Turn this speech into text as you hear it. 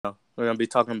We're gonna be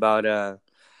talking about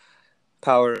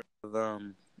power of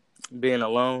being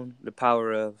alone, the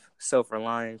power of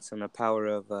self-reliance, and the power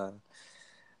of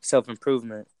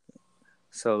self-improvement.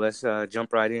 So let's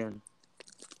jump right in.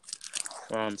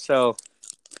 So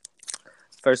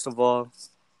first of all,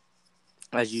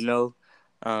 as you know,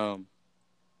 um,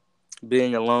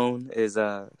 being alone is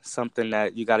something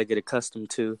that you got to get accustomed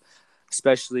to,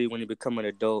 especially when you become an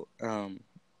adult,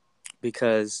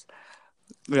 because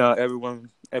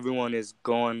everyone is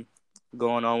going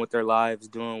on with their lives,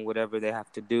 doing whatever they have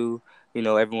to do.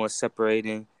 Everyone's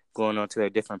separating, going on to their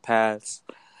different paths,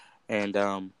 and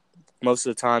most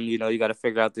of the time, you got to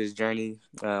figure out this journey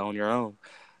on your own.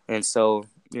 And so,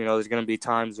 there's gonna be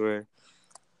times where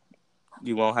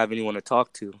you won't have anyone to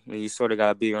talk to, and you sort of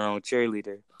gotta be your own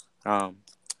cheerleader. Um,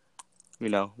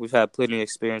 we've had plenty of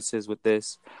experiences with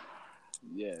this,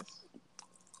 Yes.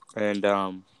 and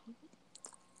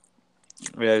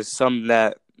there's something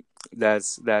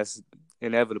that's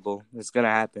inevitable. It's gonna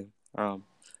happen.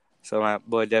 So my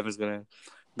boy Devin's gonna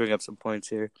bring up some points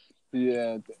here.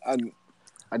 Yeah,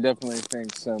 I definitely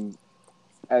think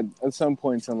at some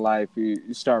points in life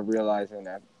you start realizing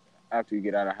that after you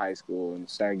get out of high school and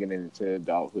start getting into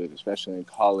adulthood, especially in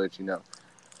college,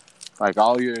 like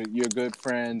all your good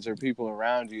friends or people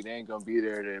around you, they ain't gonna be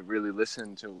there to really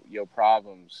listen to your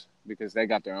problems because they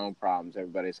got their own problems.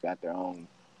 Everybody's got their own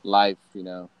life,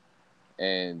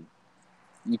 and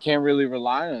you can't really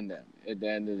rely on them at the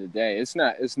end of the day.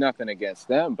 It's nothing against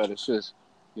them, but it's just,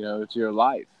 it's your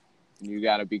life. And you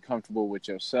got to be comfortable with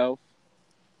yourself.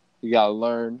 You got to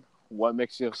learn what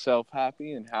makes yourself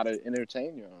happy and how to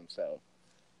entertain your own self,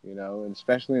 and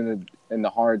especially in the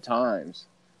hard times.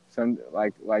 Some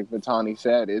like Batani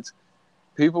said, it's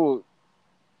people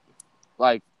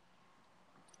like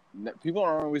people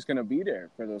aren't always going to be there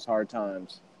for those hard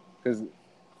times because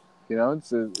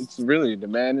it's really the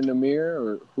man in the mirror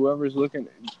or whoever's looking.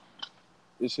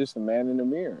 It's just a man in the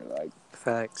mirror. Like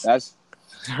Facts. that's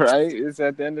right. It's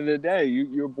at the end of the day.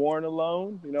 You're born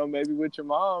alone. Maybe with your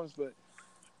moms, but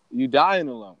you dying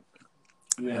alone.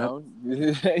 Yep.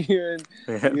 You're in,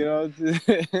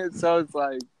 so it's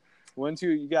like once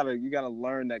you gotta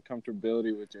learn that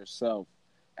comfortability with yourself,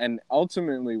 and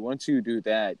ultimately once you do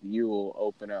that, you will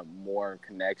open up more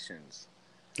connections.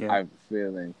 Yeah. I'm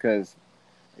feeling because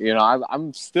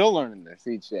I'm still learning this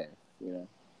each day. You know.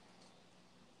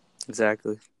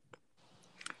 Exactly.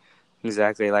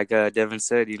 Exactly. Like Devin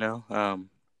said,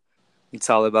 it's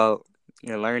all about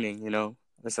learning.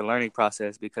 It's a learning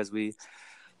process because we,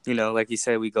 like you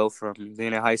said, we go from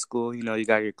being in high school. You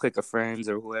got your clique of friends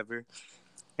or whoever,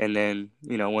 and then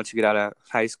once you get out of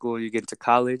high school, you get into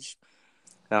college.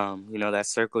 That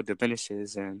circle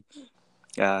diminishes, and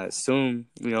soon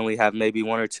you only have maybe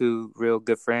one or two real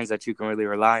good friends that you can really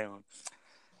rely on.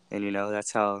 And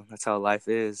that's how life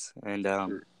is. And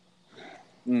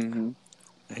Mm-hmm.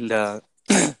 and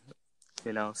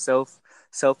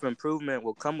self improvement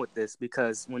will come with this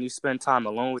because when you spend time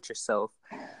alone with yourself,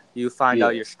 you find out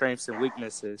Yeah. your strengths and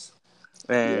weaknesses,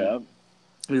 and Yeah.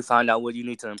 you find out what you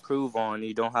need to improve on.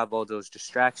 You don't have all those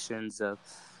distractions of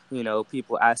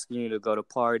people asking you to go to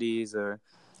parties or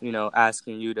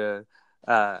asking you to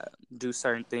uh, do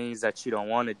certain things that you don't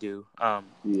want to do,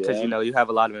 because Yeah. you have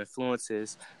a lot of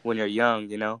influences when you're young.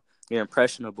 You're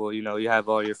impressionable. You have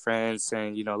all your friends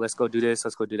saying, let's go do this,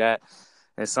 let's go do that.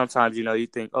 And sometimes, you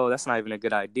think, oh, that's not even a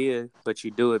good idea, but you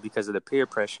do it because of the peer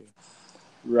pressure.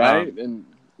 Right. Um, And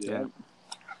yeah.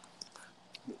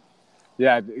 yeah,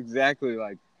 Yeah. Exactly.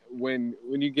 Like when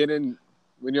you get in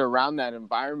when you're around that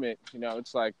environment,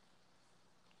 it's like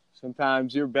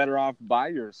sometimes you're better off by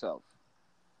yourself.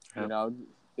 You yeah, know,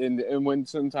 and when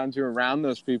sometimes you're around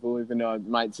those people, even though it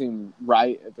might seem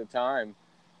right at the time,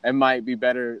 it might be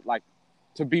better like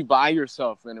to be by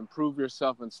yourself and improve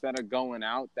yourself instead of going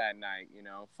out that night.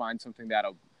 Find something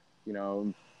that'll, you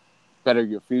know, better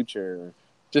your future. Or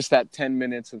just that 10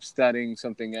 minutes of studying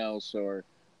something else, or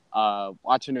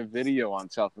watching a video on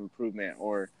self improvement,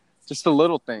 or just the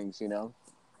little things.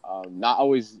 Not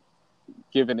always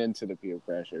giving into the peer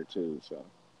pressure too. So.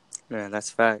 man,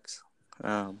 that's facts.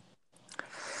 Um,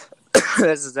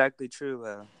 that's exactly true.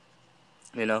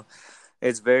 You know,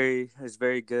 it's very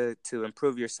good to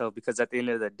improve yourself because at the end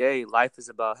of the day, life is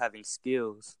about having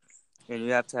skills, and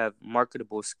you have to have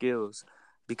marketable skills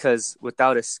because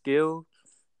without a skill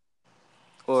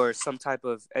or some type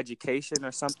of education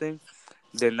or something,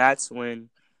 then that's when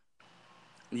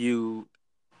you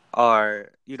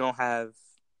you don't have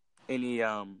any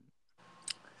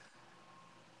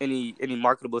any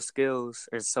marketable skills,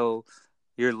 and so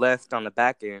you're left on the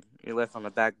back end. You're left on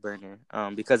the back burner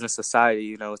because in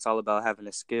society, it's all about having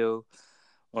a skill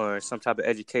or some type of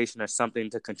education or something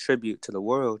to contribute to the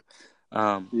world.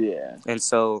 Yeah. And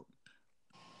so,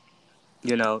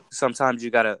 sometimes you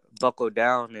gotta buckle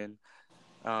down and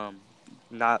um,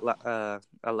 not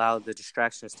allow the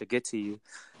distractions to get to you.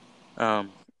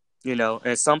 Um,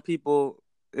 and some people,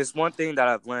 it's one thing that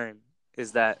I've learned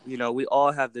is that, we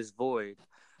all have this void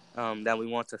that we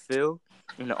want to fill.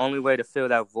 And the only way to fill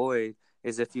that void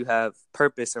is if you have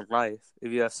purpose in life,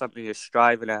 if you have something you're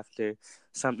striving after,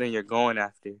 something you're going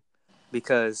after.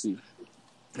 Because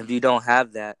if you don't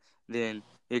have that, then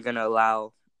you're going to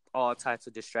allow all types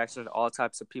of distractions, all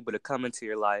types of people to come into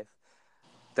your life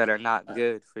that are not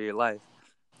good for your life.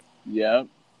 Yep.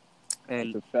 That's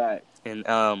And, a fact. and,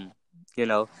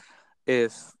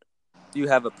 if you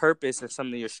have a purpose and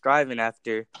something you're striving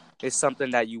after, it's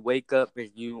something that you wake up and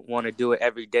you want to do it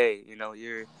every day.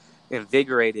 You're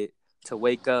invigorated to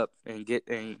wake up and get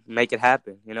and make it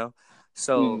happen.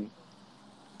 So, Mm.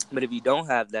 but if you don't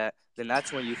have that, then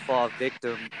that's when you fall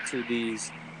victim to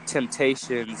these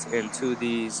temptations and to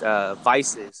these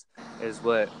vices. Is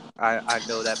what I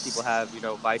know that people have.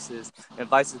 Vices, and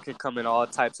vices can come in all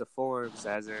types of forms,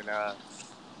 as in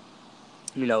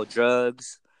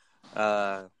drugs,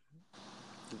 uh,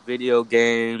 video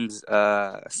games,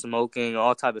 smoking,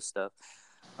 all type of stuff.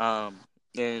 And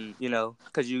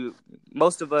because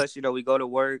most of us, we go to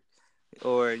work,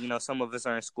 or some of us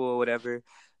are in school, or whatever,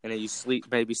 and then you sleep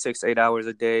maybe 6 to 8 hours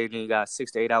a day, and then you got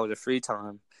 6 to 8 hours of free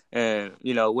time. And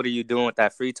what are you doing with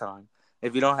that free time?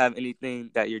 If you don't have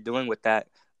anything that you're doing with that,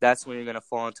 that's when you're gonna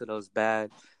fall into those bad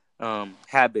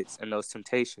habits and those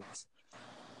temptations.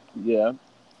 Yeah.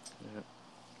 Yeah.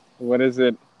 What is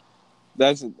it?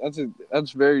 That's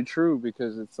very true,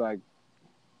 because it's like,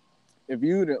 if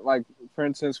you like, for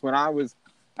instance, when I was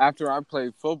after I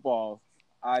played football,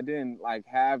 I didn't like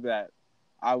have that.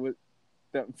 I would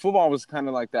football was kind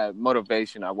of like that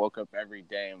motivation. I woke up every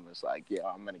day and was like, yeah,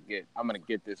 I'm gonna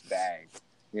get this bag.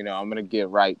 I'm gonna get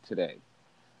right today.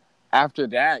 After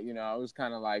that, I was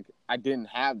kind of like, I didn't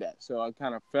have that, so I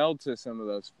kind of fell to some of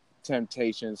those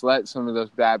temptations, let some of those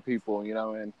bad people,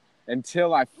 and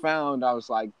until I found, I was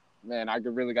like, man, I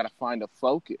really got to find a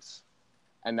focus.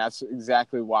 And that's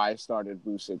exactly why I started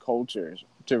Boosted Cultures,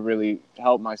 to really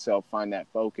help myself find that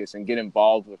focus and get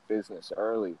involved with business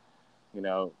early. You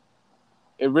know,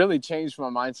 it really changed my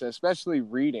mindset, especially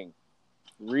reading.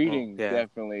 Oh Reading yeah,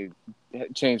 definitely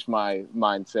changed my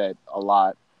mindset a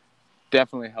lot.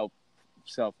 Definitely helped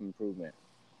self improvement.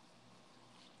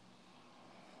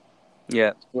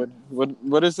 yeah.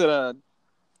 What is it?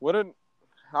 What a,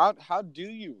 how do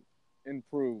you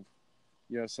improve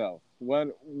yourself?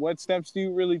 What steps do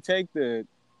you really take to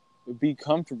be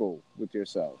comfortable with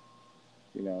yourself?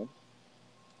 You know,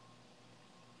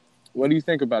 what do you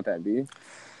think about that, B?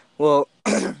 Well,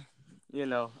 you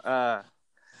know, uh,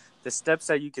 the steps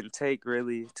that you can take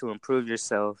really to improve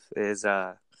yourself is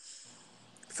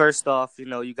first off,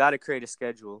 you got to create a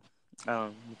schedule.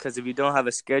 Because if you don't have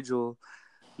a schedule,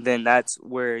 then that's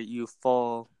where you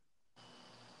fall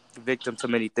victim to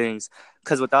many things.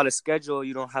 Because without a schedule,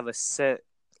 you don't have a set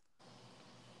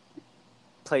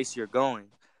place you're going.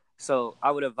 So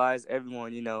I would advise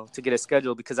everyone, to get a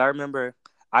schedule, because I remember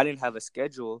I didn't have a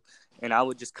schedule, and I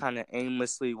would just kind of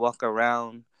aimlessly walk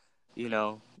around, you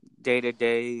know, day to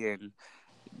day, and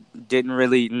didn't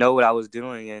really know what I was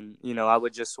doing. And, I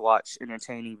would just watch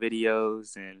entertaining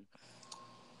videos and,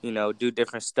 do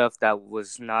different stuff that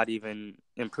was not even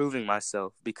improving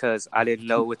myself because I didn't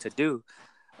know what to do.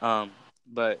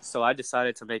 But so I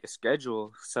decided to make a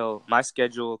schedule. So my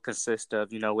schedule consists of,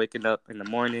 waking up in the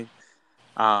morning,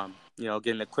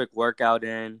 getting a quick workout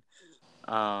in,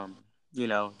 um,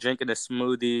 drinking a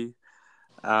smoothie,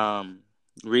 um,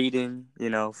 reading,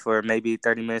 for maybe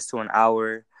 30 minutes to an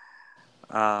hour,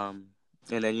 um,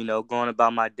 and then, going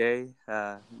about my day,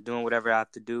 doing whatever I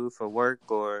have to do for work,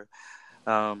 or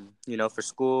for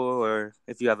school, or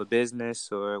if you have a business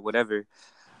or whatever.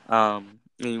 And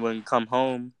when you come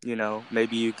home,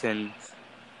 maybe you can,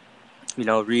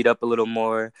 read up a little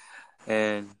more,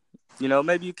 and,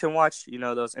 maybe you can watch,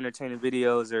 those entertaining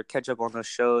videos or catch up on those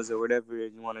shows or whatever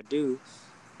you want to do.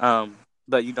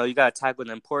 But, you got to tackle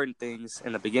the important things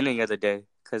in the beginning of the day,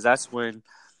 because that's when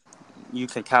you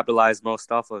can capitalize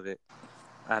most off of it.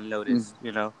 I've Mm, noticed,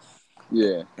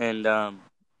 yeah. and,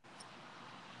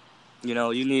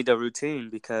 you need a routine,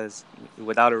 because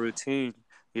without a routine,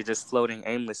 you're just floating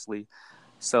aimlessly.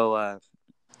 So,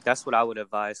 that's what I would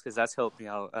advise, because that's helped me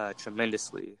out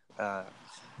tremendously,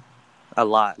 a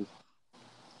lot.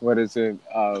 What is it?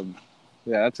 Yeah,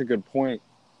 that's a good point.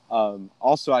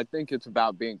 Also, I think it's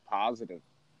about being positive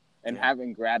and Yeah,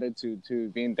 having gratitude, to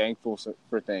being thankful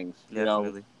for things.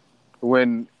 definitely.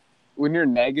 When when you're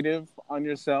negative on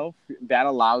yourself, that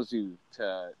allows you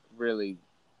to really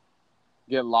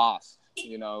get lost,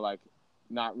 like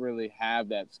not really have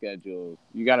that schedule.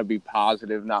 You got to be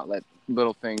positive, not let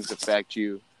little things affect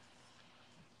you,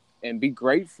 and be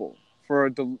grateful for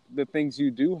the things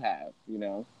you do have.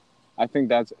 I think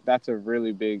that's a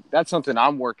really big, that's something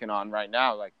I'm working on right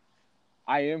now. Like,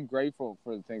 I am grateful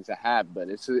for the things I have, but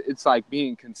it's like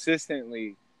being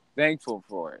consistently thankful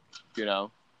for it. You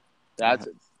know, Uh, that's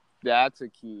that's a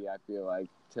key. I feel like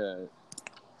to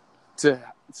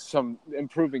some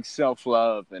improving self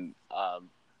love and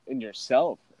in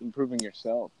yourself, improving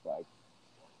yourself, like,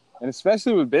 and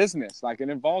especially with business, like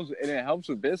it helps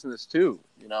with business too.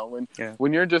 When yeah,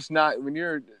 when you're just not when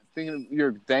you're thinking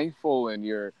you're thankful and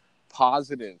you're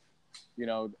positive,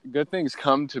 good things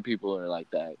come to people who are like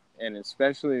that. And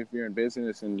especially if you're in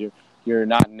business and you're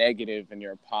not negative and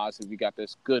you're positive, you got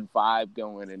this good vibe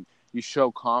going and you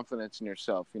show confidence in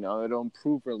yourself. It'll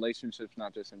improve relationships,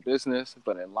 not just in business,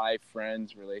 but in life,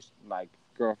 friends, like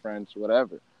girlfriends,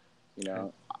 whatever. yeah.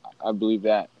 I believe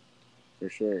that for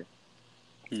sure.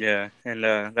 Yeah, and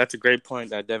that's a great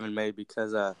point that Devin made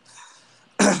because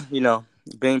you know,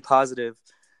 being positive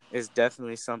is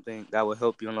definitely something that will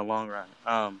help you in the long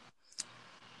run.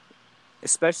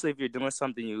 Especially if you're doing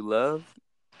something you love,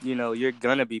 you're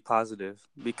gonna be positive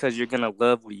because you're gonna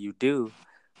love what you do.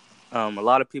 A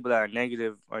lot of people that are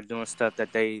negative are doing stuff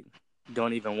that they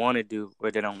don't even want to do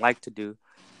or they don't like to do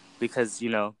because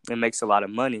it makes a lot of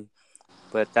money,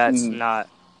 but that's Mm, not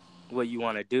what you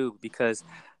want to do because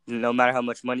no matter how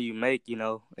much money you make,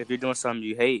 if you're doing something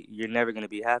you hate, you're never gonna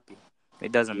be happy.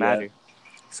 It doesn't yeah, matter.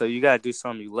 So you gotta do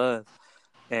something you love,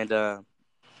 and that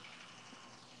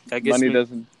gets money me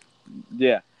doesn't.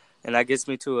 Yeah.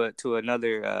 to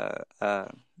another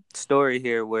story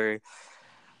here where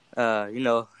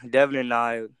Devin and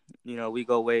I, we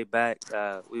go way back.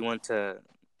 We went to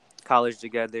college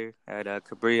together at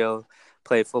Cabrillo,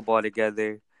 played football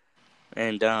together,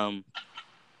 and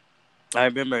I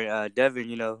remember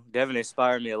Devin. Devin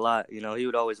inspired me a lot. He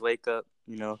would always wake up,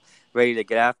 ready to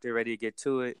get after, ready to get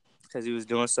to it, because he was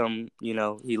doing something,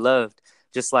 he loved,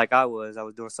 just like I was. I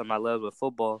was doing something I loved with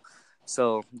football.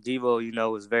 So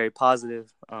Devo, was very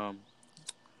positive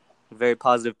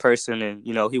person, and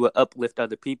he would uplift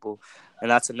other people,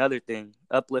 and that's another thing.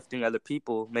 Uplifting other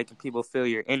people, making people feel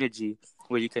your energy,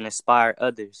 where you can inspire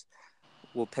others,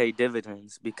 will pay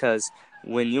dividends because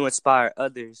when you inspire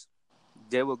others,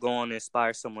 they will go on to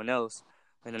inspire someone else,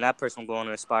 and then that person will go on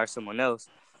to inspire someone else,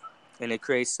 and it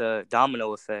creates a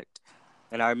domino effect.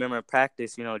 And I remember in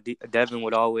practice, Devin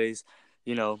would always,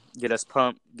 get us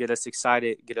pumped, get us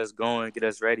excited, get us going, get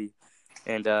us ready,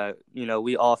 and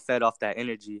we all fed off that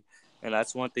energy. And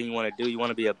that's one thing you want to do. You want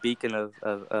to be a beacon of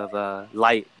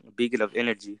light, a beacon of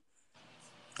energy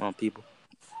on people.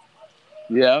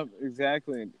 Yeah,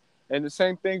 exactly. And the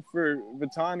same thing for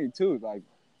Vitani too. Like,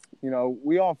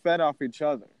 we all fed off each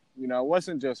other. It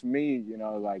wasn't just me,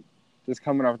 like just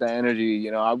coming off that energy,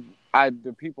 I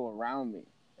the people around me.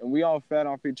 And we all fed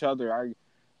off each other.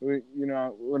 When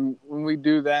we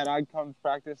do that, I come to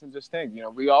practice and just think,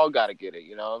 we all got to get it.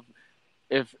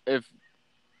 If if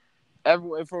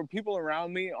people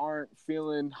around me aren't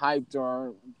feeling hyped or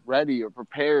aren't ready or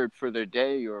prepared for their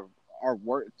day or our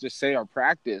work, just say our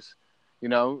practice, you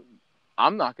know,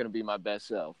 I'm not going to be my best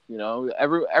self.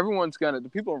 Everyone's the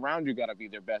people around you got to be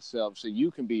their best self so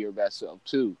you can be your best self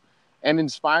too. And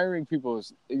inspiring people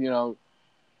is,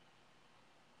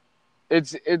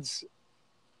 it's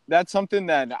that's something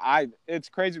that it's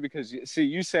crazy because see,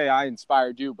 you say I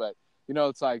inspired you, but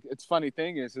it's like, it's funny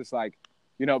thing is, it's like,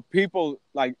 people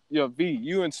like, V,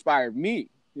 you inspired me,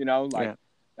 like Yeah,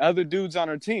 other dudes on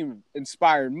our team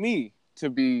inspired me to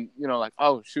be, like,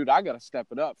 oh shoot, I got to step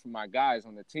it up for my guys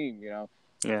on the team.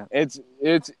 yeah, It's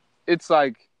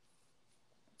like,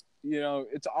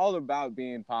 it's all about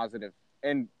being positive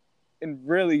and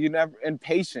really, and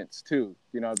patience too.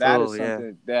 That is oh yeah,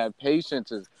 something that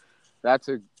patience is, that's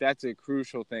a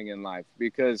crucial thing in life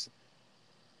because,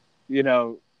 you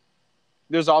know,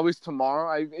 there's always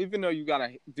tomorrow. Even though you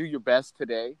gotta do your best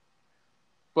today,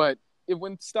 but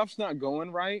when stuff's not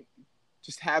going right,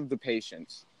 just have the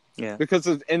patience yeah, because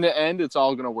in the end, it's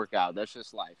all gonna work out. That's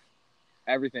just life.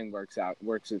 Everything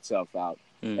works itself out,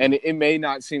 mm, and it may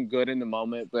not seem good in the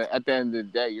moment, but at the end of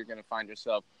the day, you're gonna find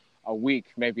yourself a week,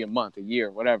 maybe a month, a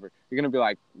year, whatever. You're gonna be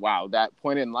like, wow, that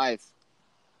point in life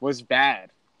was bad,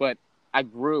 but I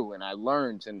grew and I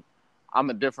learned, and I'm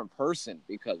a different person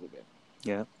because of it.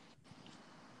 yeah.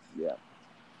 Yeah.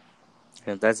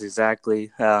 Yeah, that's exactly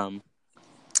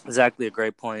a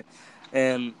great point.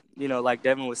 And like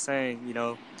Devin was saying,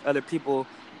 other people,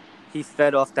 he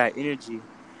fed off that energy,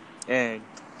 and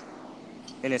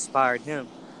inspired him.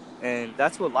 And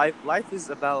that's what life is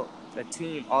about, a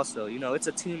team also. It's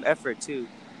a team effort too,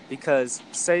 because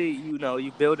say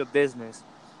you build a business,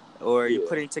 or you're Yeah.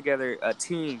 putting together a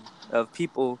team of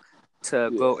people to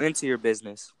Yeah. go into your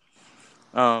business.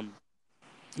 Um,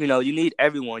 you need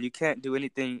everyone. You can't do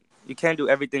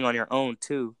everything on your own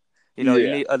too. You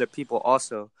Yeah. need other people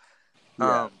also.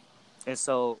 Yeah. And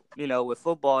so, with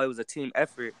football, it was a team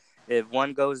effort. If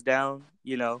one goes down,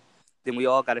 then we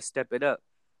all got to step it up.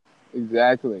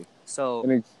 Exactly. So,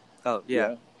 And it's, oh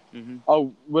yeah. yeah. Mhm.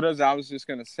 Oh, I was just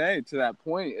gonna say to that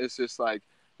point, it's just like,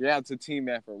 yeah, it's a team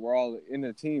effort. We're all in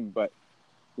a team, but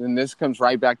then this comes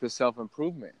right back to self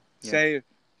improvement. Yeah. Say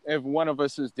if one of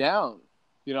us is down,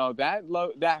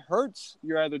 that hurts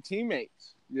your other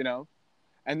teammates,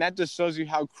 and that just shows you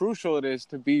how crucial it is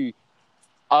to be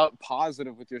up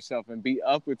positive with yourself and be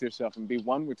up with yourself and be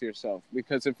one with yourself.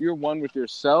 Because if you're one with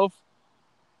yourself,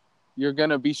 you're going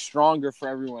to be stronger for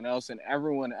everyone else, and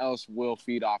everyone else will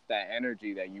feed off that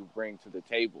energy that you bring to the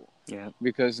table, Yeah.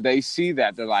 because they see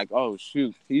that. They're like, oh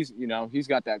shoot, he's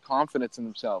got that confidence in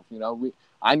himself.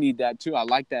 I need that too. I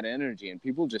like that energy, and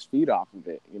people just feed off of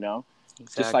it, just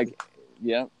Exactly. like,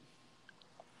 yeah,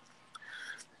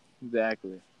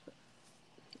 exactly.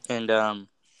 And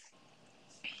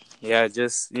yeah,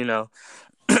 just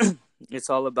it's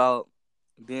all about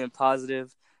being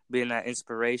positive, being that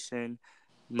inspiration,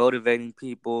 motivating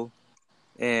people,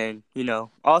 and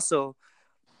also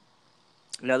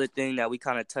another thing that we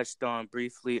kind of touched on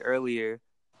briefly earlier.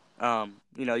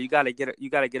 You gotta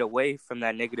get away from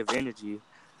that negative energy.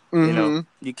 Mm-hmm.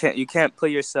 You can't put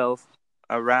yourself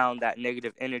around that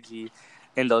negative energy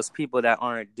and those people that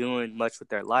aren't doing much with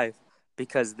their life,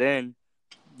 because then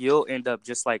you'll end up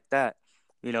just like that.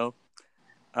 You know,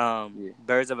 Yeah.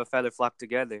 birds of a feather flock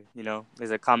together.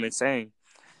 Is a common saying,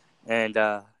 and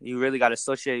you really got to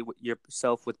associate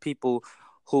yourself with people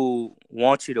who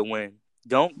want you to win.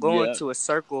 Don't go Yeah. into a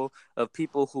circle of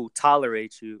people who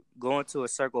tolerate you. Go into a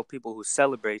circle of people who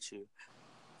celebrate you,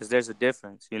 because there's a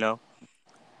difference.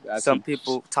 That's a. Some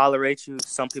people tolerate you,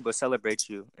 some people celebrate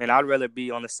you, and I'd rather be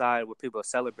on the side where people are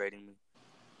celebrating me.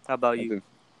 How about That's you?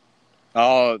 a.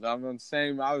 Oh, I'm the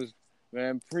same.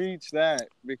 Man, preach that,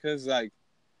 because like,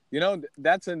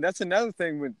 that's another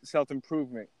thing with self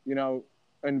improvement,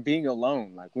 and being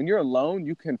alone. Like when you're alone,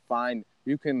 you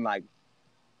can like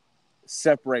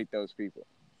separate those people,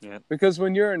 Yeah, because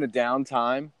when you're in a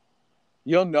downtime,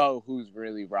 you'll know who's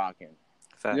really rocking.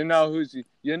 facts. You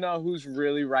know who's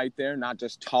really right there, not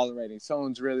just tolerating.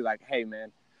 Someone's really like, hey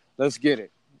man, let's get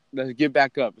it, let's get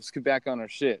back up, let's get back on our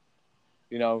shit,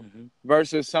 you know, Hmm.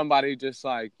 versus somebody just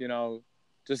like,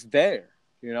 just there,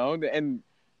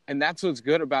 and that's what's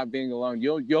good about being alone.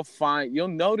 You'll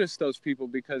notice those people,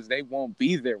 because they won't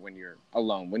be there when you're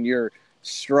alone. When you're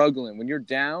struggling, when you're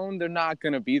down, they're not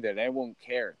gonna be there. They won't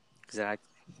care. Exactly.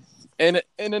 And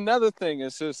another thing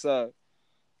is just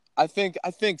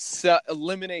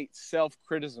eliminate self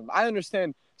criticism. I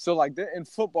understand. So like in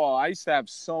football, I used to have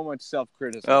so much self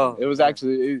criticism. Oh yeah. It was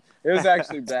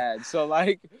actually bad. So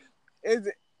like, is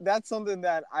that's something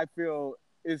that I feel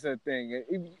is a thing.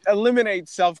 Eliminate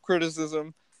self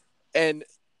criticism, and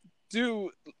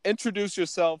do introduce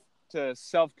yourself to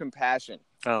self compassion.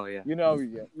 Oh yeah. You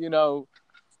know,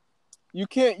 you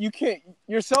can't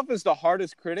yourself is the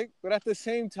hardest critic, but at the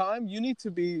same time, you need to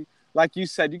be, like you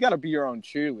said, you got to be your own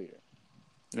cheerleader.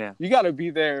 Yeah. You got to be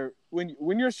there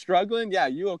when you're struggling. Yeah,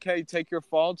 you okay, take your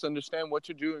faults, understand what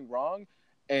you're doing wrong,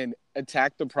 and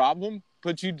attack the problem,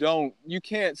 but you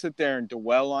can't sit there and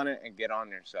dwell on it and get on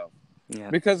yourself, Yeah.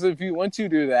 because if you once you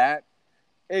do that,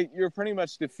 you're pretty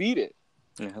much defeated.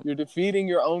 Yeah. You're defeating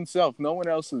your own self. No one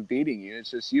else is beating you.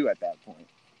 It's just you at that point.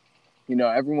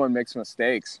 Everyone makes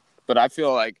mistakes, but I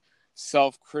feel like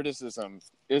self-criticism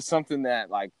is something that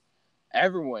like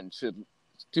everyone should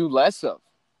do less of,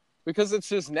 because it's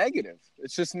just negative.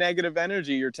 It's just negative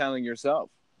energy you're telling yourself.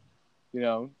 You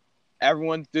know,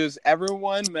 everyone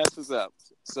messes up.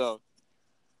 So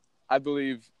I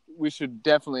believe we should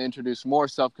definitely introduce more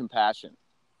self-compassion.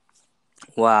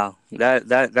 Wow.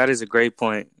 That is a great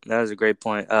point. That is a great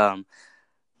point.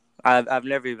 I've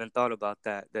never even thought about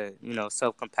that. That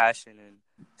self compassion and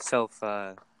self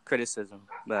criticism.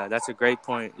 But that's a great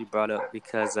point you brought up,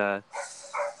 because I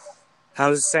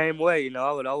was the same way.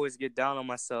 I would always get down on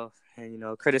myself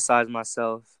and criticize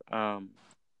myself.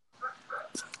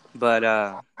 But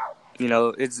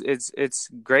it's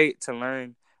great to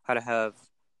learn how to have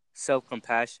self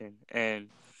compassion, and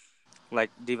like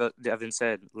Devin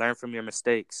said, learn from your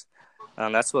mistakes.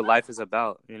 That's what life is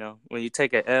about. When you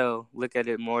take an L, look at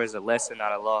it more as a lesson,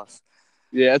 not a loss.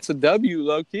 Yeah, it's a W,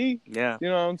 low key. Yeah. You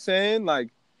know what I'm saying? Like,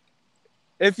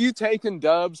 if you taking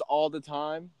dubs all the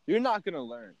time, you're not gonna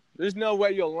learn. There's no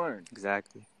way you'll learn.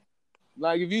 Exactly.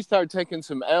 Like if you start taking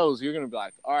some L's, you're gonna be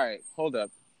like, all right, hold up.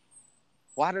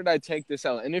 Why did I take this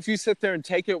L? And if you sit there and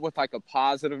take it with like a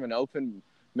positive and open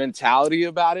mentality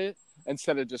about it,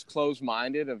 instead of just closed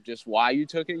minded of just why you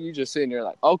took it, you just sit there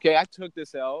like, okay, I took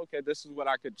this L. Okay, this is what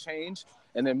I could change,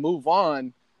 and then move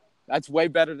on. That's way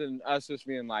better than us just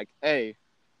being like, hey,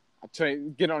 I'm trying to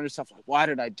get on yourself like, why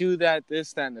did I do that?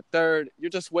 This, that, and the third. You're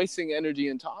just wasting energy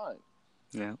and time.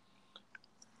 Yeah.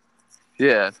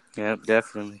 Yeah. Yeah,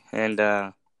 definitely. And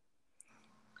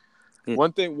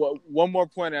One more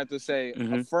point I have to say: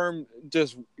 mm-hmm. affirm,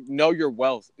 just know your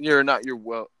wealth. You're not your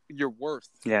wealth. Your worth.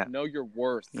 Yeah. Know your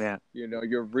worth. Yeah. You know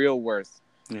your real worth.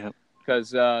 Yeah.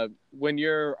 Because when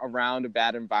you're around a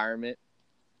bad environment,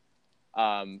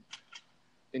 and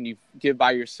you get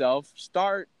by yourself,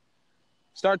 start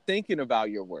thinking about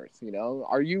your worth. You know,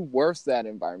 are you worth that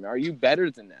environment? Are you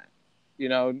better than that? You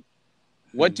know,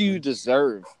 what do you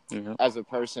deserve as a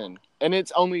person? And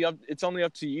it's only up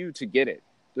to you to get it.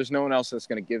 There's no one else that's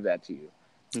going to give that to you.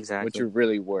 Exactly. What you're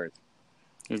really worth.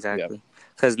 Exactly.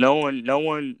 Because no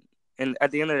one, and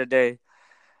at the end of the day,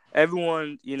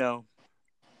 everyone, you know,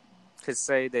 could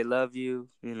say they love you,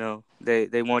 you know,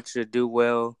 they want you to do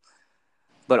well.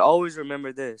 But always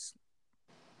remember this: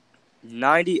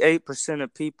 98%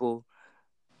 of people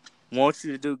want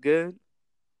you to do good.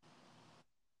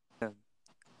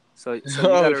 So you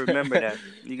got to remember that.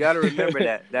 You got to remember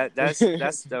that. That's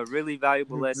a really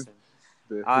valuable lesson.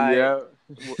 You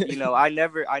know, I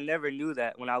never knew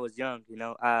that when I was young. You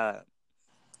know,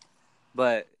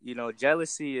 but you know,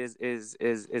 jealousy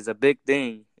is a big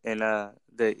thing in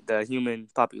the human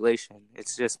population.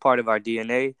 It's just part of our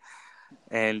DNA,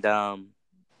 and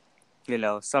you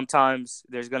know, sometimes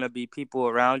there's gonna be people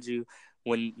around you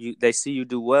when they see you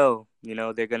do well. You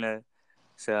know, they're gonna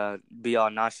be all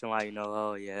nonchalant. You know,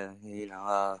 oh yeah, you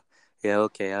know, yeah,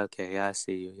 okay, yeah, I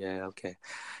see you, yeah, okay,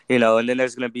 you know, and then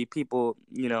there's gonna be people,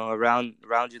 you know, around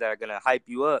you that are gonna hype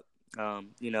you up.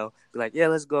 You know, be like, yeah,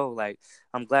 let's go. Like,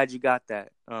 I'm glad you got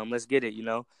that. Let's get it. You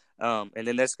know, and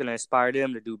then that's gonna inspire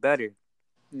them to do better.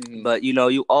 Mm-hmm. But you know,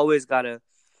 you always gotta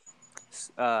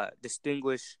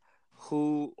distinguish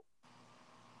who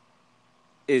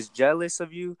is jealous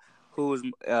of you, who is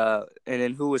and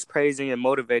then who is praising and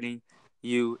motivating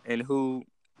you, and who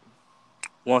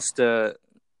wants to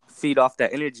feed off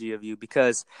that energy of you.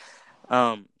 Because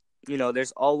you know,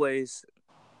 there's always,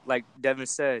 like Devin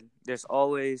said, there's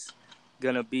always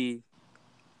gonna be,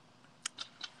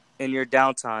 in your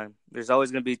downtime, there's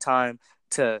always gonna be time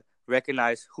to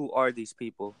recognize who are these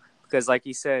people. Because like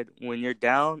he said, when you're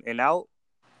down and out,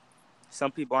 some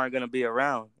people aren't going to be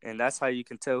around, and that's how you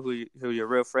can tell who your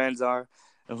real friends are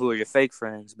and who are your fake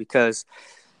friends. Because,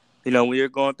 you know, when you're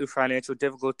going through financial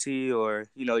difficulty, or,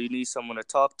 you know, you need someone to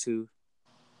talk to,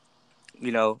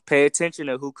 you know, pay attention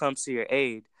to who comes to your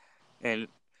aid, and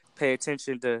pay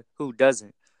attention to who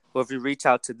doesn't. Or if you reach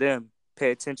out to them,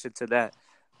 pay attention to that.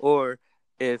 Or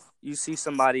if you see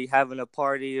somebody having a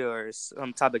party or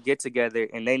some type of get together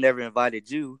and they never invited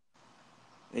you,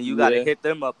 and you got to hit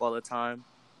them up all the time,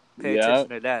 pay attention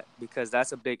to that, because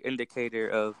that's a big indicator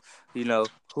of, you know,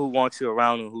 who wants you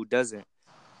around and who doesn't.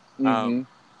 Mm-hmm.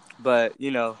 But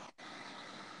you know,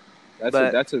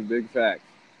 that's a big fact.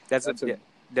 Definitely,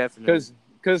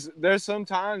 because there's some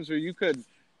times where you could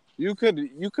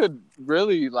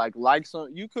really like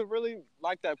you could really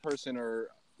like that person, or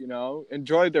you know,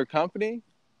 enjoy their company,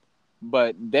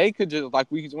 but they could just, like,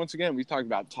 we talked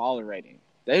about tolerating.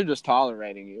 They're just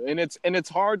tolerating you, and it's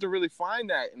hard to really find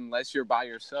that unless you're by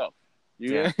yourself.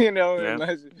 You know,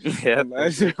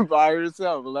 unless you're by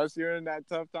yourself, unless you're in that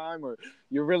tough time, or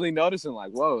you're really noticing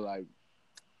like, whoa, like,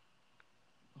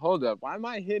 hold up, why am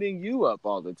I hitting you up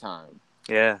all the time?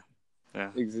 Yeah.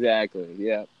 Exactly.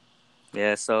 Yeah.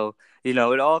 Yeah. So, you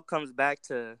know, it all comes back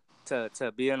to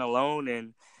being alone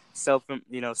and self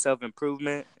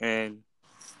improvement, and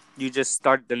you just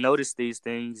start to notice these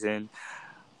things, and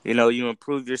you know, you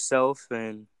improve yourself,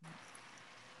 and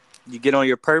you get on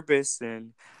your purpose,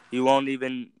 and you won't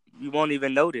even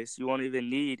notice. You won't even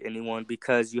need anyone,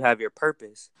 because you have your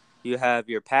purpose. You have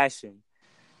your passion.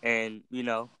 And, you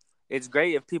know, it's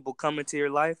great if people come into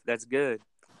your life. That's good.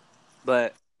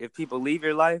 But if people leave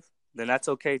your life, then that's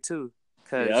okay too.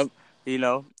 Because, you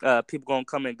know, people going to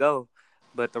come and go.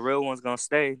 But the real one's going to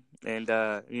stay. And,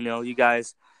 you know, you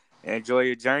guys enjoy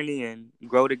your journey and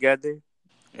grow together.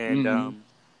 And,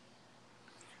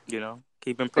 you know,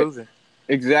 keep improving.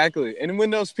 Exactly. And when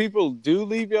those people do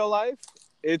leave your life,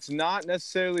 it's not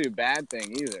necessarily a bad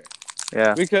thing either.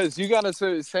 Yeah. Because you got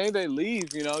to say they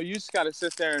leave, you know, you just got to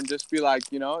sit there and just be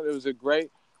like, you know, it was a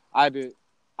great, I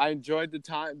I enjoyed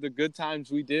the good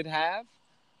times we did have,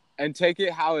 and take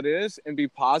it how it is and be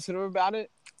positive about it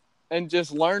and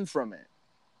just learn from it.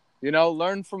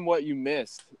 Learn from what you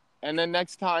missed. And then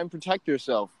next time, protect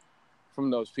yourself from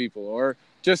those people, or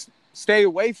just stay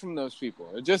away from those people.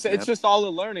 It's Yep. just all a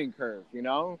learning curve, You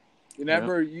Yep.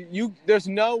 never, there's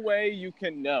no way you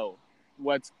can know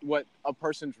what a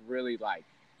person's really like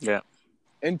Yeah.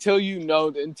 until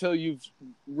you've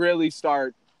really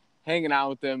start hanging out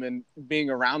with them and being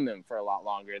around them for a lot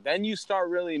longer. Then you start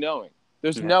really knowing.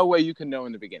 There's Yeah. no way you can know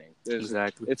in the beginning.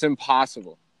 Exactly. It's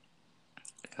impossible.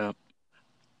 Yep.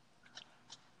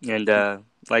 And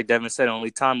like Devin said, only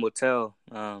time will tell.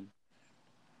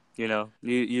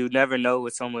 You never know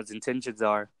what someone's intentions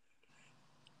are.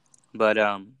 But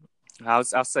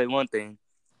I'll say one thing.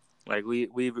 Like we've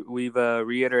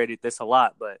reiterated this a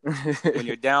lot, but when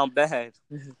you're down bad,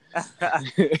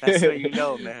 that's when you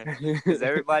know, man. Because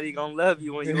everybody gonna love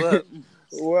you when you up.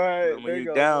 But What? when They you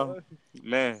go, down,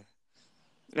 man.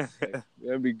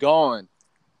 they'll be gone.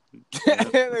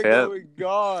 Yep. They're Yep. gonna be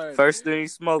gone. First thing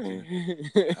smoking.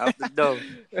 Out the door.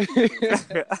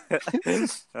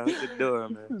 Out the door,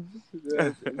 man.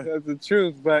 That's the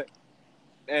truth. But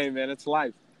hey, man, it's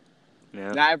life.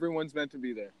 Yeah. Not everyone's meant to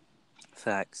be there.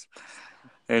 Facts.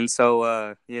 And so,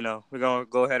 we're going to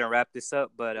go ahead and wrap this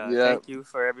up. But Yeah. thank you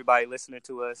for everybody listening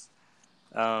to us.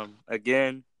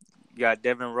 Again, you got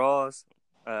Devin Rawls,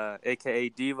 a.k.a.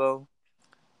 Devo,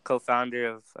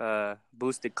 co-founder of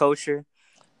Boosted Culture,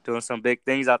 doing some big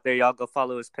things out there. Y'all go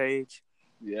follow his page.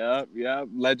 Yep.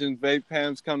 Legends Vape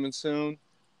Pam's coming soon.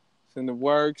 It's in the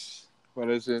works. What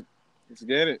is it? Let's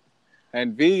get it.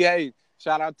 And V, hey,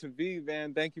 shout out to V,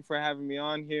 man. Thank you for having me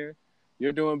on here.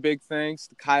 You're doing big things.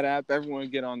 The Kite app. Everyone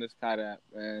get on this Kite app,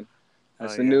 man.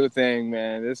 That's the new thing,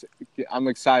 man. I'm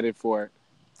excited for it.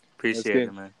 Appreciate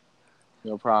it, man.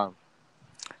 No problem.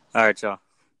 All right, y'all.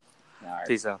 All right.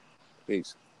 Peace out.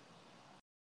 Peace.